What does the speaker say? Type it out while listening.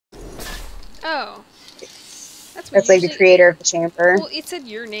Oh. That's That's like the creator of the chamber. Well, it said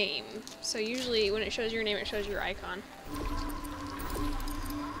your name. So usually when it shows your name, it shows your icon.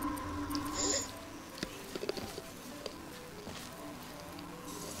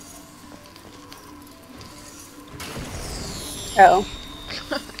 Oh.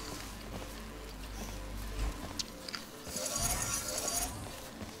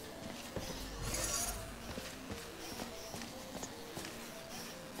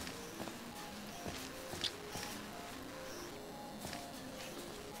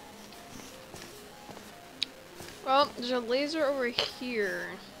 Well, there's a laser over here.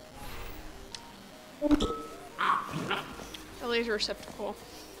 A laser receptacle.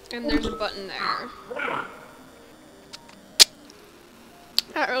 And there's a button there.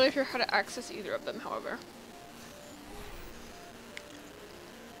 Not really sure how to access either of them, however.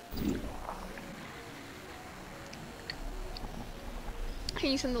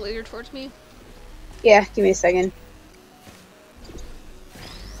 Can you send the laser towards me? Yeah, give me a second. Is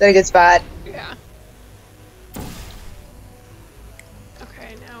that a good spot? Yeah.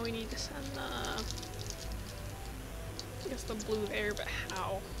 Okay, now we need to send the... I guess the blue there, but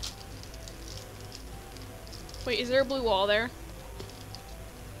how? Wait, is there a blue wall there?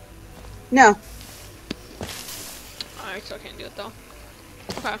 No. I still can't do it though.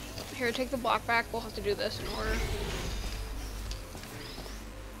 Okay, here, take the block back. We'll have to do this in order.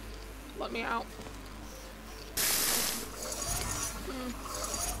 Let me out.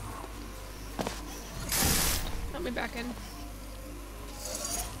 Let me back in.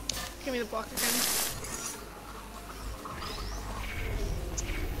 Give me the block again.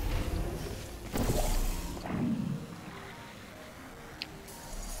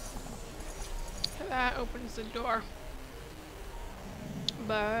 That opens the door.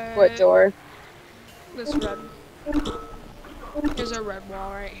 But... What door? This red. There's a red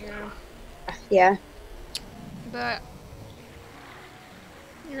wall right here. Yeah. But...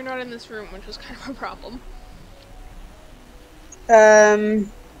 You're not in this room, which is kind of a problem.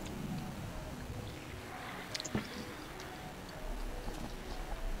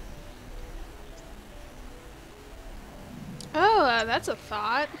 Oh, that's a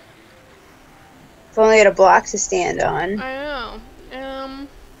thought. If only I had a block to stand on. I know.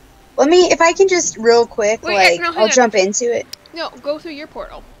 Let me, if I can just real quick, wait, like, no, I'll jump into it. No, go through your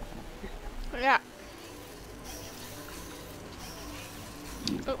portal. Yeah.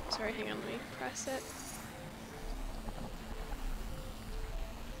 Oh, sorry, hang on, let me press it.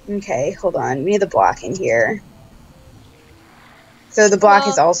 Okay, hold on. We need the block in here. So the block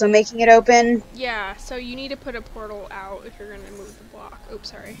is also making it open? Yeah, so you need to put a portal out if you're going to move the block. Oops,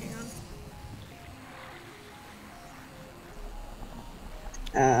 sorry, hang on.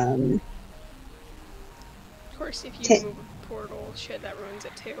 Of course, if you move a portal, shit, that ruins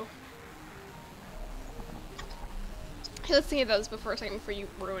it too. Hey, let's think of those before a second before you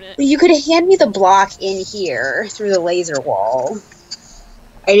ruin it. You could hand me the block in here through the laser wall.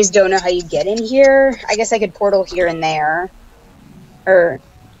 I just don't know how you get in here. I guess I could portal here and there. Or,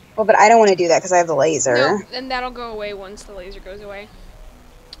 well, but I don't want to do that because I have the laser. No, and that'll go away once the laser goes away.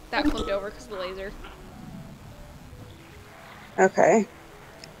 That flipped over because of the laser. Okay.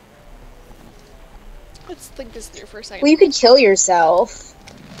 Let's think this through for a second. Well, you could kill yourself.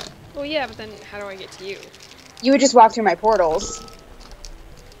 Well, yeah, but then how do I get to you? You would just walk through my portals.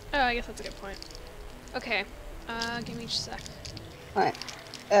 Oh, I guess that's a good point. Okay. Give me just a sec. What?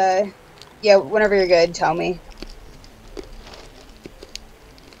 Yeah, whenever you're good, tell me.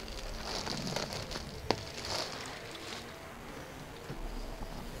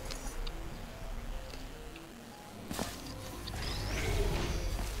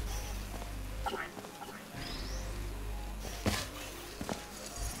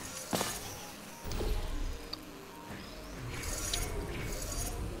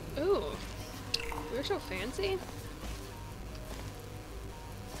 Ooh. You're so fancy.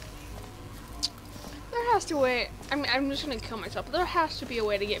 There has to be a way. I mean, I'm just gonna kill myself, but there has to be a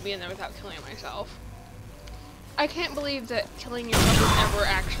way to get me in there without killing myself. I can't believe that killing yourself is ever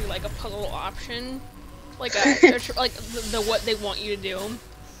actually like a puzzle option, like like the what they want you to do.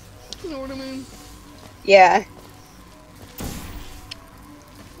 You know what I mean? Yeah.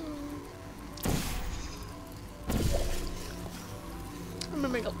 I'm gonna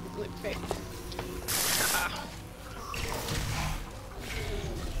make a really